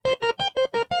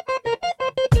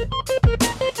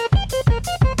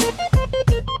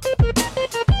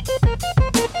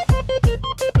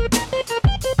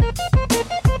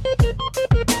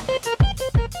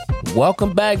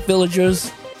Welcome back,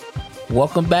 villagers.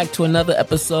 Welcome back to another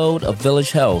episode of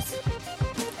Village Health.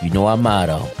 You know our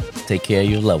motto, take care of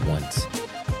your loved ones.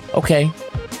 Okay,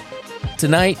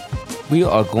 tonight we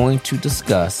are going to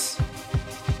discuss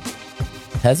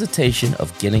hesitation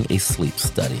of getting a sleep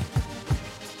study.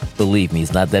 Believe me,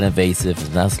 it's not that invasive.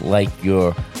 It's not like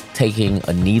you're taking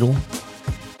a needle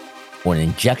or an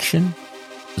injection.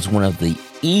 It's one of the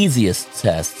easiest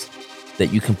tests that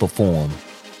you can perform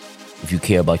if you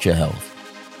care about your health.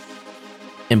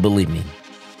 And believe me,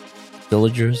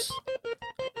 villagers,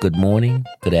 good morning,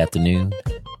 good afternoon,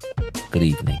 good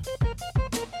evening.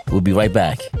 We'll be right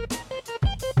back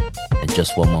in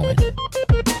just one moment.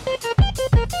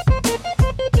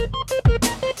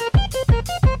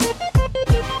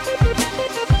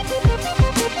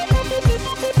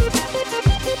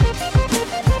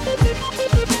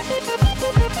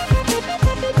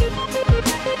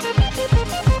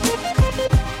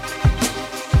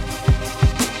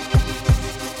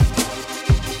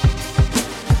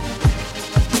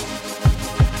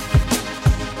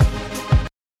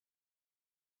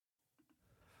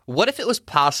 What if it was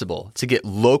possible to get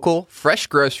local, fresh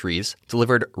groceries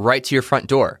delivered right to your front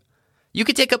door? You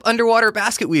could take up underwater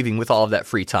basket weaving with all of that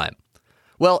free time.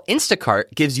 Well,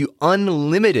 Instacart gives you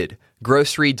unlimited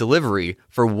grocery delivery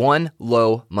for one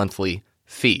low monthly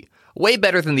fee. Way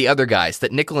better than the other guys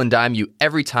that nickel and dime you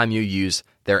every time you use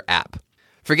their app.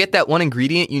 Forget that one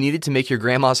ingredient you needed to make your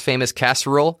grandma's famous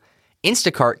casserole?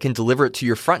 Instacart can deliver it to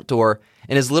your front door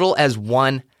in as little as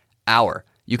 1 hour.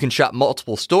 You can shop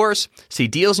multiple stores, see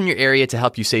deals in your area to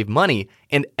help you save money,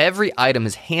 and every item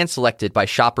is hand-selected by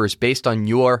shoppers based on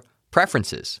your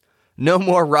preferences. No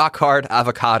more rock-hard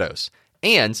avocados.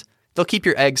 And they'll keep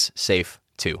your eggs safe,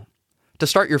 too. To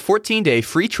start your 14-day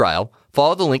free trial,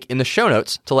 follow the link in the show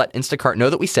notes to let Instacart know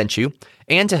that we sent you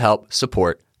and to help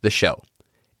support the show.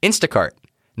 Instacart.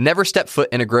 Never step foot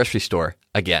in a grocery store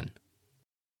again.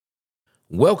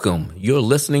 Welcome. You're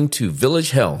listening to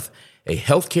Village Health, a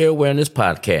healthcare awareness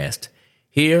podcast.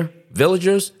 Here,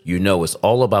 villagers, you know it's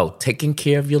all about taking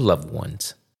care of your loved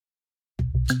ones.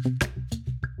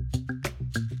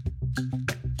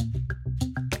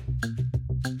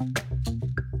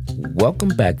 Welcome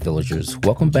back, villagers.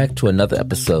 Welcome back to another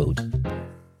episode.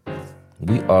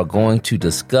 We are going to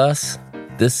discuss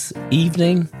this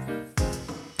evening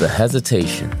the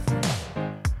hesitation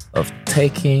of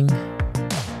taking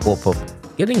or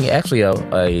getting actually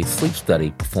a sleep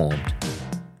study performed.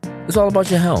 It's all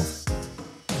about your health.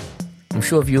 I'm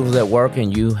sure if you was at work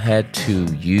and you had to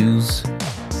use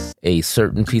a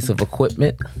certain piece of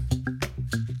equipment,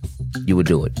 you would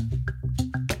do it.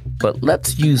 But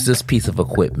let's use this piece of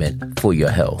equipment for your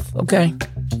health, okay?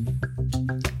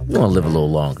 You want to live a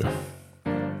little longer.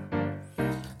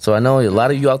 So I know a lot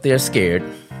of you out there are scared,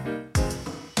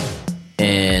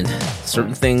 and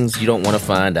certain things you don't want to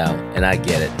find out, and I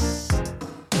get it.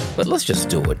 But let's just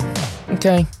do it,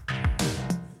 okay?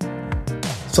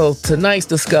 So tonight's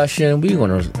discussion, we're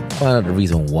going to find out the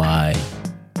reason why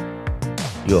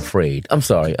you're afraid.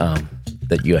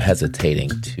 That you're hesitating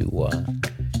to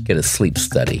get a sleep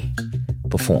study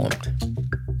performed.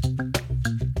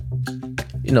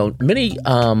 You know, many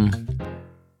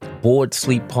board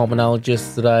sleep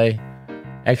pulmonologists that I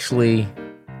actually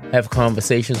have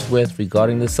conversations with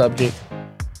regarding the subject,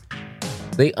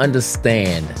 they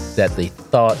understand that the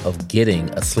thought of getting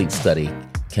a sleep study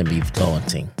can be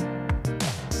daunting.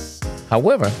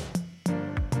 However,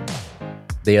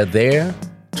 they are there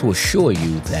to assure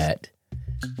you that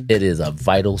it is a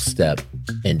vital step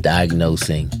in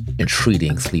diagnosing and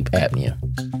treating sleep apnea.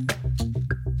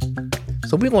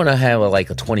 So we're going to have a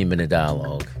 20-minute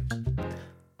dialogue,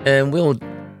 and we'll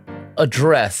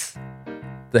address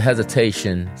the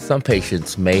hesitation some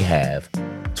patients may have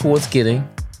towards getting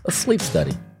a sleep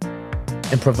study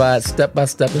and provide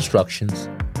step-by-step instructions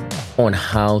on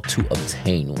how to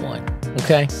obtain one.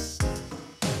 Okay?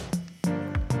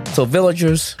 So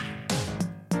villagers,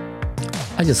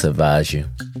 I just advise you,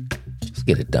 just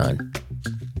get it done.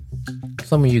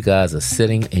 Some of you guys are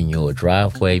sitting in your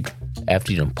driveway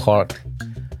after you done parked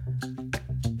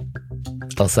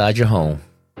outside your home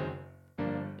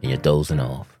and you're dozing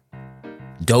off.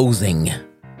 Dozing.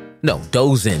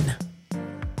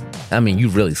 I mean, you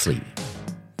really sleepy.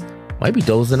 Might be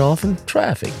dozing off in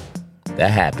traffic.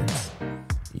 That happens.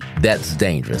 That's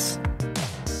dangerous.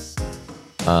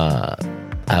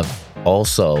 I've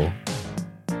also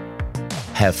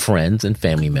have friends and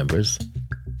family members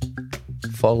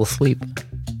fall asleep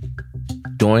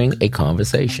during a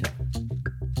conversation,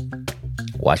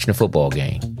 watching a football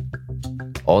game.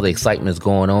 All the excitement is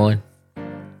going on.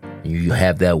 And you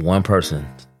have that one person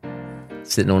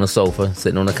sitting on the sofa,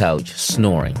 sitting on the couch,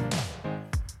 snoring.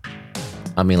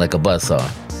 like a buzzsaw.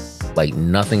 Like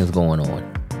nothing is going on.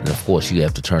 And of course, you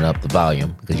have to turn up the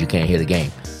volume because you can't hear the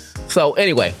game. So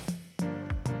anyway,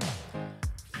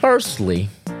 firstly,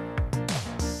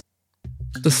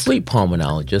 the sleep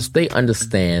pulmonologists, they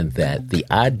understand that the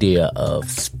idea of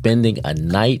spending a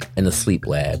night in a sleep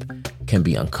lab can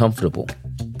be uncomfortable.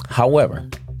 However,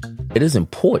 it is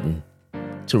important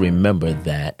to remember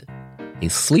that a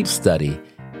sleep study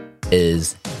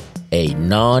is a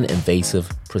non-invasive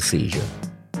procedure.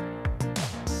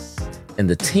 And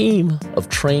the team of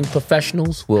trained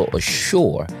professionals will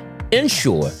ensure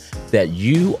that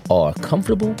you are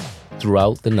comfortable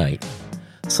throughout the night.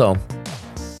 So,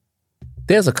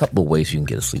 there's a couple of ways you can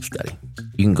get a sleep study.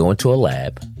 You can go into a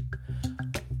lab,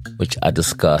 which I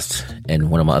discussed in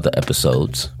one of my other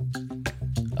episodes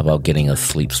about getting a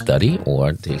sleep study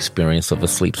or the experience of a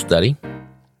sleep study.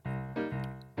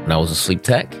 When I was a sleep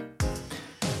tech,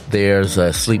 there's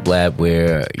a sleep lab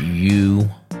where you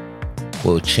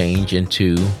will change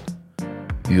into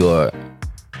your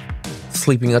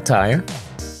sleeping attire.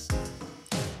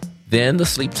 Then the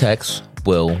sleep techs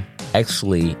will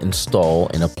actually install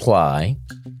and apply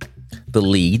the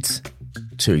leads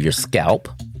to your scalp,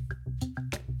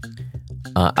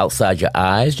 outside your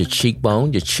eyes, your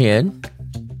cheekbone, your chin,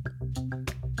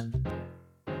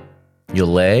 your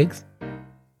legs,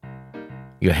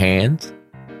 your hands,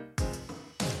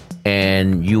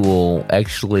 and you will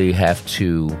actually have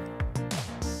to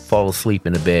fall asleep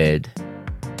in a bed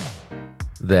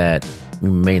that you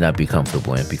may not be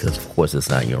comfortable in because, of course, it's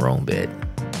not your own bed.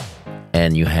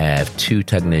 And you have 2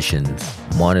 technicians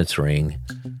monitoring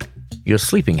your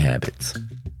sleeping habits.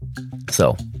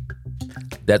 So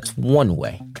that's one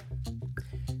way.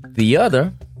 The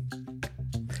other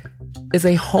is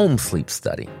a home sleep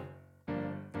study.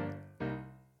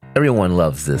 Everyone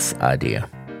loves this idea,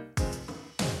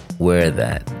 where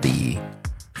that the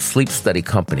sleep study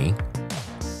company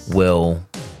will,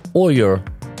 or your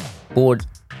board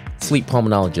sleep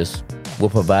pulmonologist will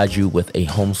provide you with a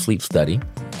home sleep study,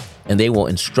 and they will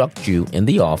instruct you in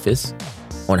the office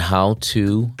on how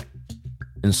to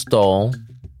install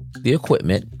the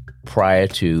equipment prior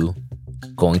to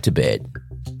going to bed.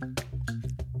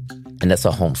 And that's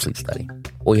a home sleep study.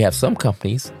 Or you have some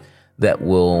companies that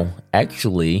will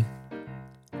actually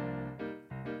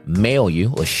mail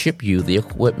you or ship you the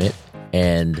equipment,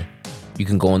 and you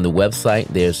can go on the website.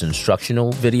 There's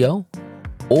instructional video,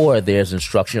 or there's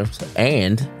instructions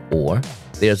in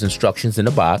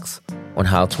the box on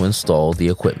how to install the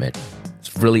equipment.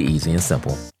 It's really easy and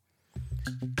simple.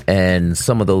 And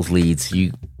some of those leads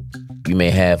you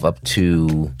may have up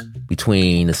to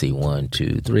between, 1,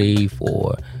 2, 3,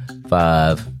 4,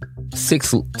 5,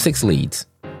 6 leads,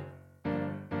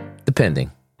 depending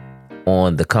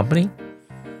on the company,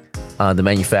 the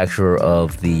manufacturer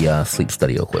of the sleep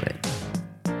study equipment.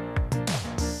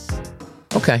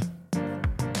 Okay.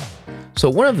 So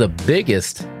one of the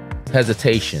biggest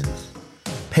hesitations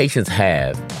patients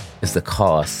have is the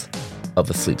cost of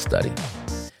a sleep study.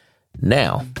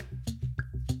 Now,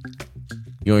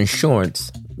 your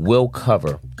insurance may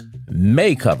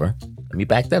cover, let me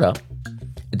back that up.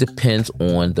 It depends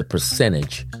on the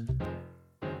percentage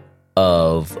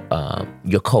of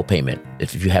your copayment,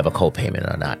 if you have a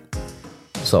copayment or not.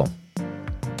 So,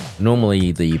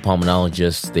 normally the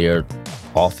pulmonologist, their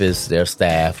office, their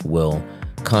staff will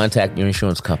contact your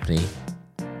insurance company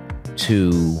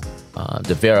to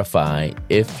verify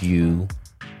if you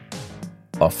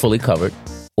are fully covered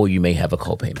or you may have a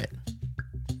copayment.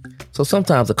 So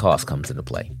sometimes the cost comes into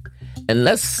play. And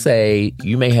let's say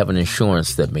you may have an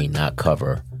insurance that may not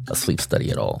cover a sleep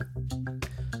study at all.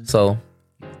 So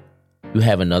you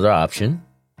have another option.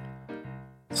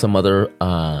 Some other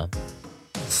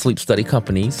sleep study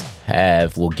companies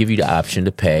will give you the option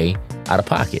to pay out of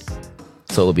pocket.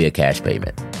 So it'll be a cash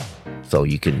payment. So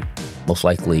you can most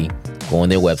likely go on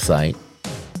their website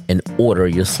and order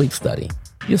your sleep study,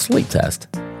 your sleep test.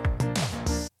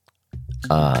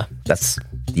 That's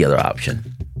the other option.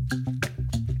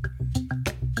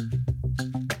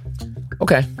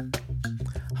 Okay.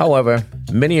 However,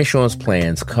 many insurance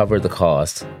plans cover the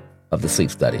cost of the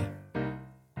sleep study.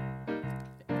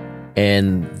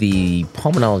 And the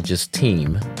pulmonologist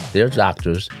team, their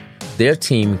doctors, their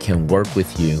team can work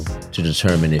with you to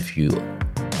determine if you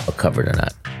are covered or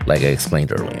not, like I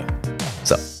explained earlier.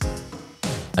 So,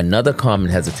 another common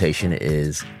hesitation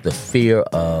is the fear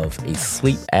of a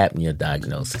sleep apnea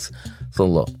diagnosis. So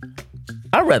look,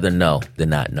 I'd rather know than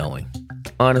not knowing.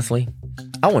 Honestly,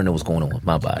 I want to know what's going on with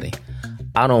my body.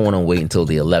 I don't want to wait until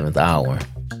the 11th hour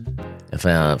and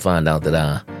find out that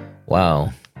I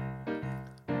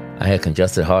had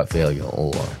congestive heart failure,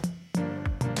 or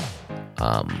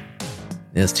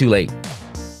and it's too late.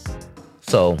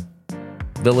 So,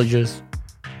 villagers,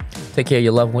 take care of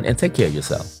your loved one and take care of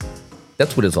yourself.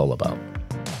 That's what it's all about.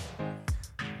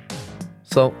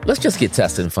 So, let's just get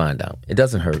tested and find out. It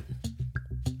doesn't hurt.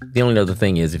 The only other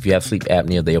thing is, if you have sleep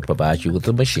apnea, they'll provide you with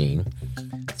a machine.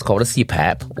 It's called a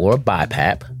CPAP or a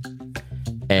BiPAP,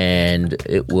 and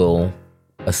it will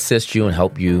assist you and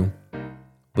help you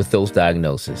with those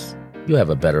diagnoses. You'll have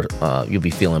a better, you'll be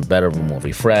feeling better, more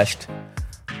refreshed.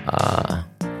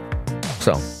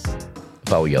 So,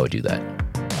 if I were you, I would do that.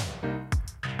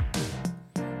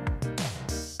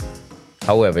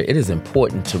 However, it is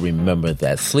important to remember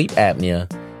that sleep apnea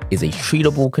is a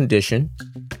treatable condition,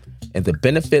 and the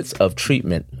benefits of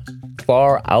treatment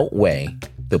far outweigh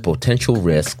the potential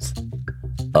risks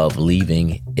of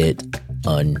leaving it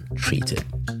untreated.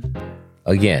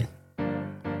 Again,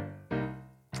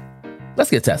 let's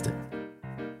get tested.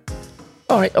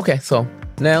 All right, okay, so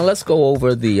now let's go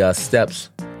over the steps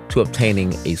to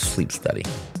obtaining a sleep study.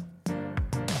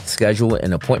 Schedule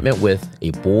an appointment with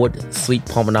a board sleep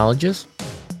pulmonologist.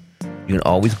 You can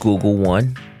always Google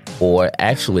one, or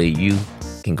actually you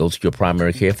can go to your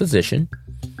primary care physician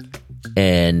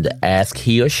and ask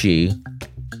he or she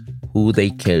who they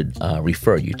could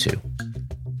refer you to,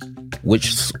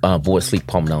 which board sleep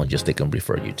pulmonologist they can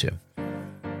refer you to.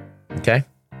 Okay?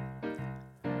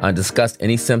 Discuss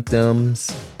any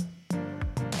symptoms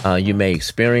you may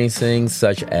experiencing,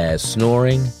 such as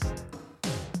snoring,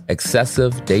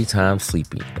 excessive daytime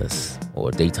sleepiness,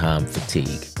 or daytime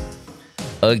fatigue.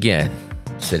 Again,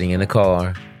 sitting in the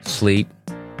car, sleep,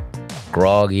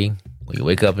 groggy, when you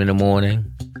wake up in the morning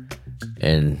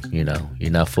and, you're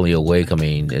not fully awake. I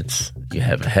mean, you're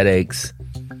having headaches,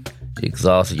 you're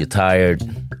exhausted, you're tired.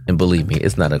 And believe me,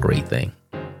 it's not a great thing.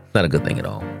 It's not a good thing at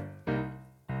all.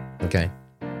 Okay?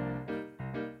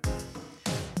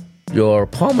 Your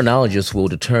pulmonologist will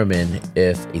determine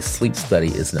if a sleep study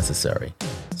is necessary.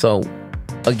 So,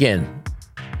 again,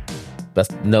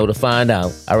 best know to find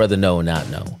out. I'd rather know and not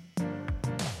know.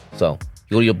 So,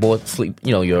 you go to your board sleep,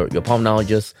 your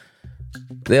pulmonologist.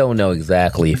 They'll know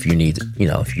exactly if you need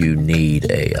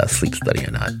a sleep study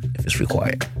or not, if it's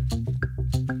required.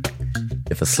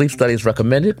 If a sleep study is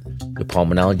recommended, your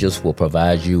pulmonologist will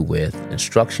provide you with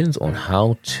instructions on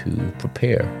how to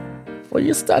prepare for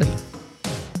your study.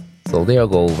 So they'll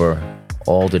go over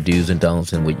all the do's and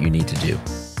don'ts and what you need to do.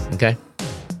 Okay?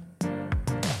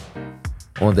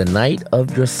 On the night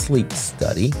of your sleep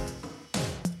study,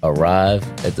 arrive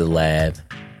at the lab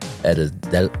at a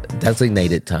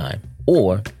designated time,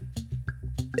 or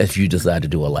if you decide to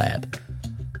do a lab.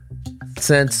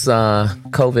 Since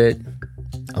COVID,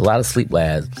 a lot of sleep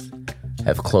labs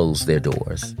have closed their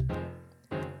doors,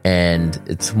 and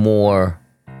it's more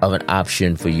of an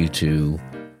option for you to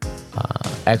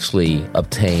actually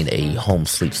obtain a home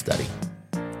sleep study.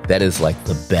 That is like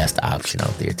the best option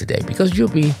out there today, because you'll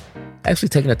be actually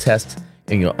taking a test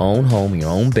in your own home, in your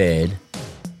own bed,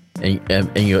 and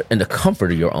you're in the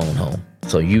comfort of your own home.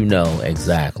 So you know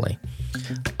exactly,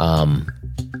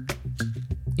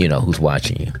 who's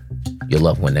watching you. Your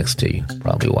loved one next to you,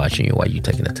 probably watching you while you're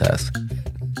taking the test.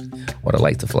 Or the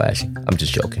lights are flashing. I'm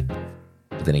just joking.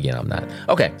 But then again, I'm not.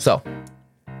 Okay, so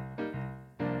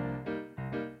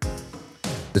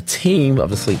the team of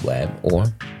the sleep lab, or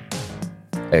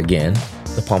again,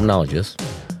 the pulmonologist,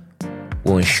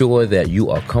 will ensure that you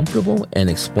are comfortable and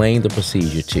explain the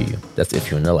procedure to you. That's if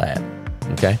you're in the lab,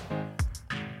 okay?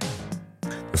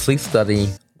 The sleep study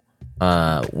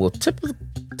will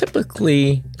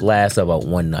typically last about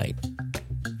one night.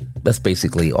 That's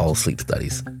basically all sleep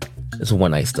studies. It's a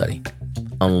one-night study.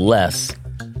 Unless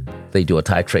they do a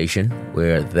titration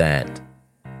where that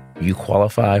you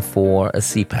qualify for a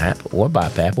CPAP or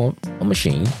BiPAP or a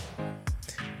machine.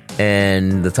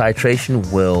 And the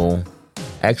titration will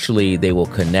they will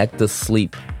connect the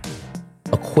sleep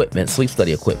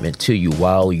study equipment to you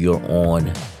while you're on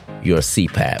your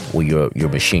CPAP or your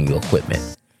machine, your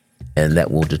equipment. And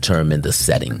that will determine the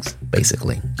settings,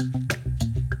 basically.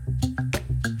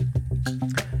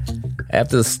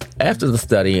 After the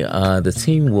study, the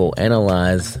team will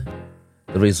analyze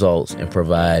the results and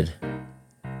provide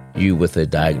you with a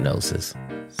diagnosis.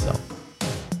 So,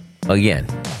 again,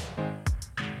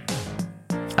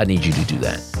 I need you to do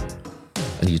that.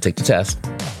 I need you to take the test.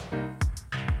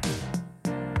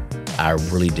 I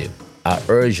really do. I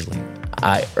urge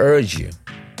you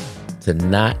to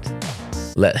not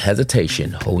let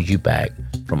hesitation hold you back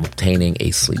from obtaining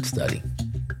a sleep study.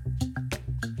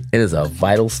 It is a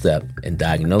vital step in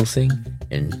diagnosing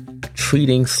and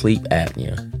treating sleep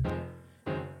apnea.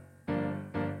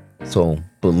 So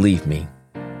believe me,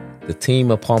 the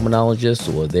team of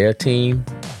pulmonologists or their team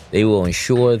They will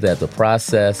ensure that the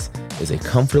process is as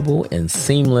comfortable and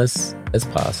seamless as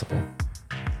possible.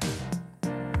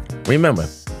 Remember,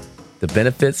 the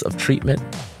benefits of treatment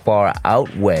far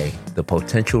outweigh the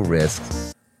potential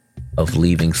risks of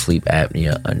leaving sleep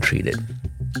apnea untreated.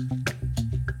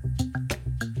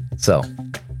 So,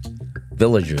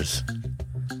 villagers,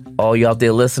 all you out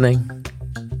there listening,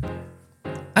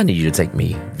 I need you to take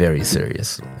me very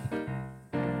seriously.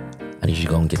 I need you to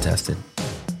go and get tested.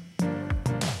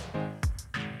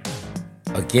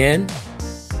 Again,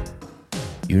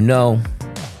 you know,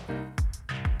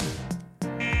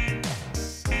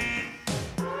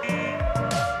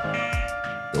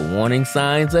 the warning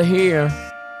signs are here.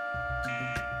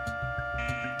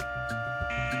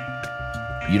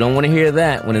 You don't want to hear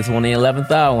that when it's on the 11th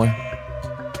hour.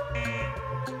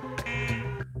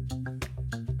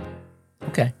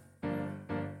 Okay.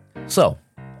 So,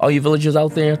 all you villagers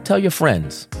out there, tell your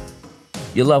friends,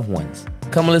 your loved ones,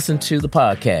 come and listen to the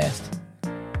podcast.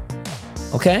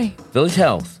 Okay? Village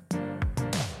Health.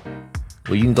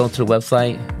 Well, you can go to the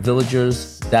website,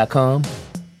 villagers.com.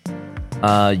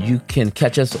 You can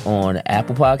catch us on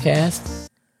Apple Podcasts,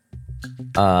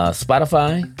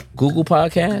 Spotify, Google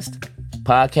Podcast,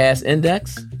 Podcast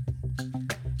Index,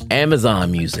 Amazon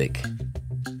Music,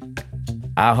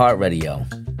 iHeartRadio,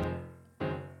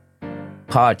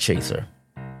 Podchaser,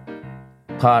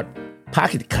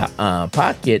 Pocket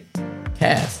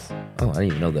Cast. Oh, I didn't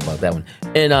even know about that one.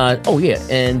 And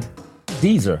and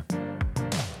Deezer,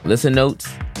 Listen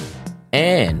Notes,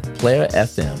 and Player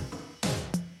FM.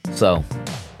 So,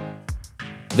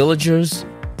 villagers,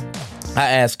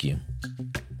 I ask you,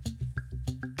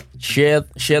 share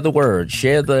the word,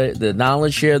 share the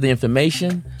knowledge, share the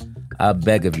information. I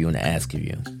beg of you and ask of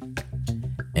you.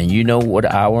 And you know what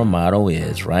our motto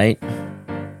is, right?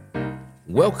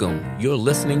 Welcome. You're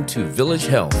listening to Village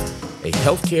Health, a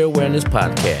healthcare awareness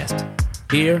podcast.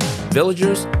 Here,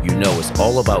 villagers, you know it's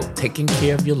all about taking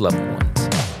care of your loved ones.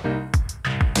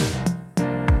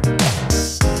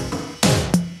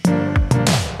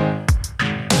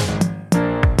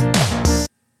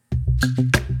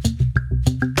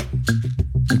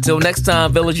 Until next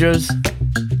time, villagers,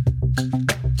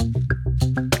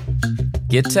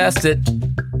 get tested.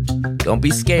 Don't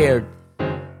be scared.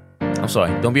 I'm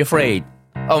sorry, don't be afraid.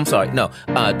 Oh, I'm sorry. No,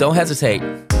 don't hesitate.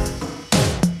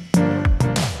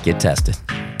 Get tested.